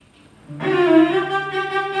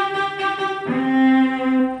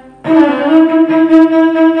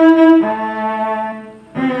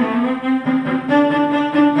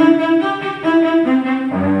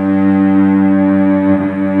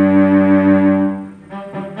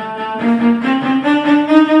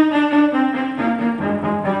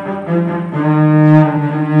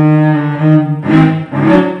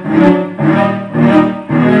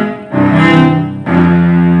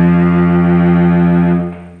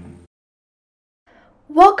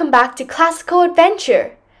Welcome back to Classical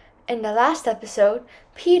Adventure! In the last episode,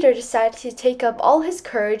 Peter decided to take up all his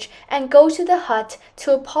courage and go to the hut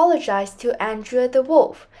to apologize to Andrea the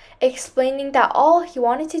wolf, explaining that all he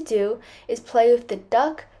wanted to do is play with the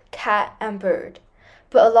duck, cat, and bird.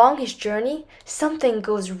 But along his journey, something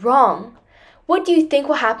goes wrong. What do you think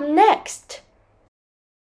will happen next?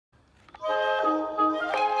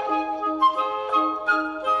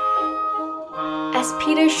 As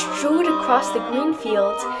Peter strode across the green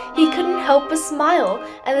fields, he couldn't help but smile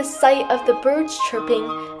at the sight of the birds chirping,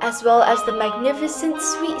 as well as the magnificent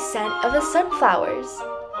sweet scent of the sunflowers.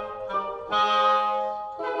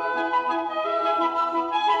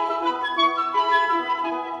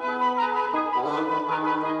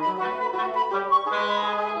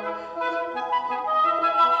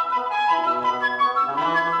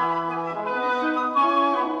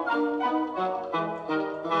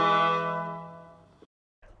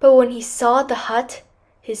 But when he saw the hut,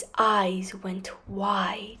 his eyes went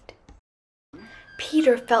wide.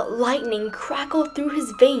 Peter felt lightning crackle through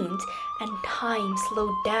his veins and time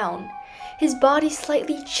slowed down. His body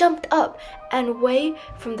slightly jumped up and away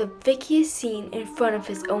from the vickiest scene in front of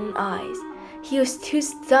his own eyes. He was too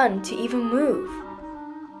stunned to even move.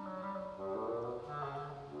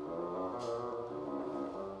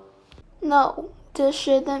 No, this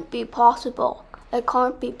shouldn't be possible. It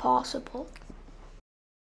can't be possible.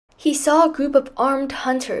 He saw a group of armed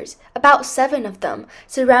hunters, about 7 of them,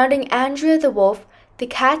 surrounding Andrea the wolf, the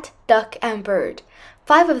cat, duck, and bird.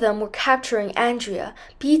 5 of them were capturing Andrea,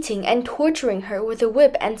 beating and torturing her with a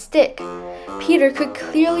whip and stick. Peter could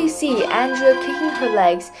clearly see Andrea kicking her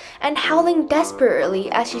legs and howling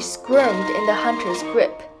desperately as she squirmed in the hunter's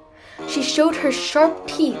grip. She showed her sharp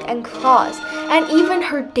teeth and claws, and even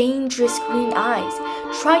her dangerous green eyes,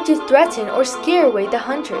 trying to threaten or scare away the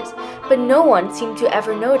hunters, but no one seemed to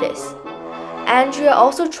ever notice. Andrea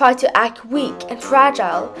also tried to act weak and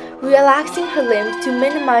fragile, relaxing her limbs to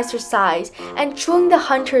minimize her size and showing the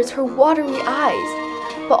hunters her watery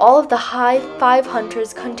eyes. But all of the 5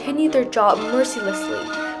 hunters continued their job mercilessly,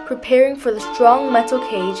 preparing for the strong metal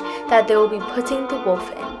cage that they will be putting the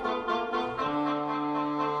wolf in.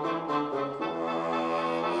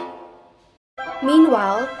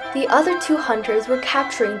 Meanwhile, the other 2 hunters were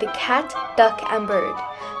capturing the cat, duck, and bird.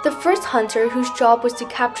 The first hunter, whose job was to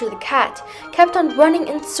capture the cat, kept on running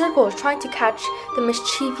in circles trying to catch the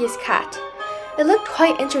mischievous cat. It looked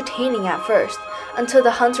quite entertaining at first, until the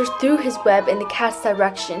hunter threw his web in the cat's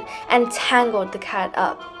direction and tangled the cat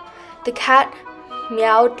up. The cat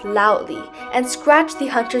meowed loudly and scratched the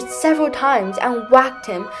hunter several times and whacked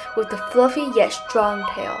him with the fluffy yet strong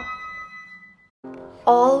tail.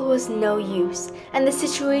 All was no use, and the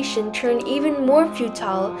situation turned even more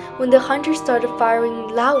futile when the hunter started firing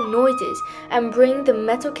loud noises and bringing the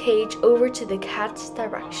metal cage over to the cat's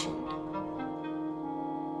direction.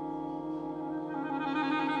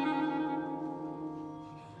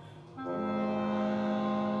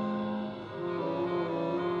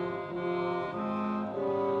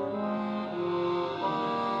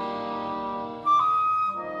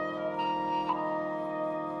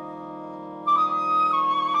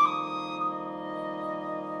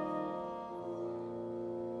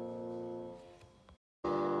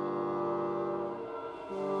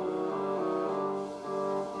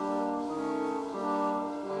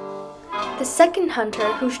 The second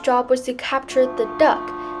hunter, whose job was to capture the duck,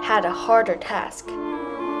 had a harder task.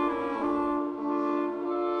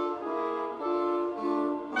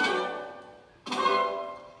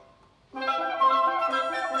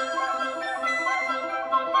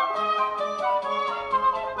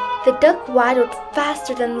 The duck waddled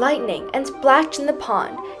faster than lightning and splashed in the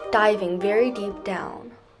pond, diving very deep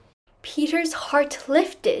down. Peter's heart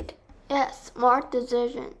lifted. Yes, smart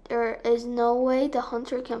decision. There is no way the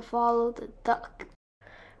hunter can follow the duck.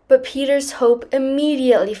 But Peter's hope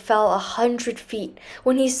immediately fell 100 feet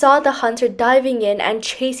when he saw the hunter diving in and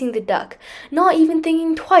chasing the duck, not even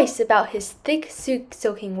thinking twice about his thick suit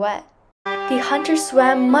soaking wet. The hunter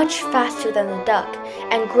swam much faster than the duck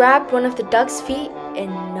and grabbed one of the duck's feet in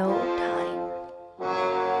no time.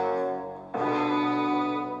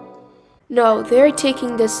 No, they're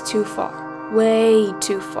taking this too far. Way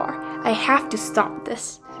too far. I have to stop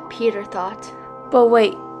this, Peter thought. But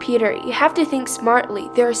wait, Peter, you have to think smartly.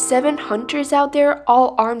 There are 7 hunters out there,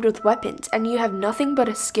 all armed with weapons, and you have nothing but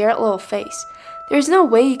a scared little face. There's no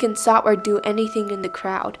way you can stop or do anything in the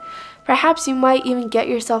crowd. Perhaps you might even get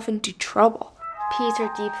yourself into trouble. Peter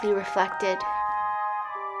deeply reflected.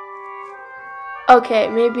 Okay,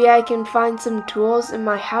 maybe I can find some tools in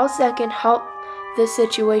my house that can help this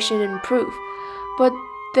situation improve. But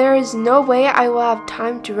there is no way I will have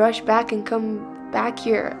time to rush back and come back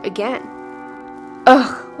here again.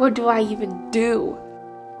 Ugh, what do I even do?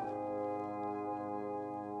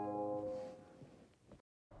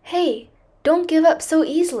 Hey, don't give up so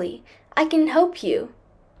easily. I can help you,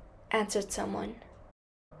 answered someone.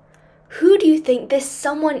 Who do you think this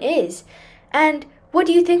someone is? And what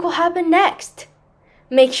do you think will happen next?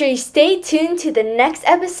 Make sure you stay tuned to the next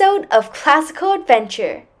episode of Classical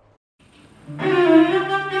Adventure.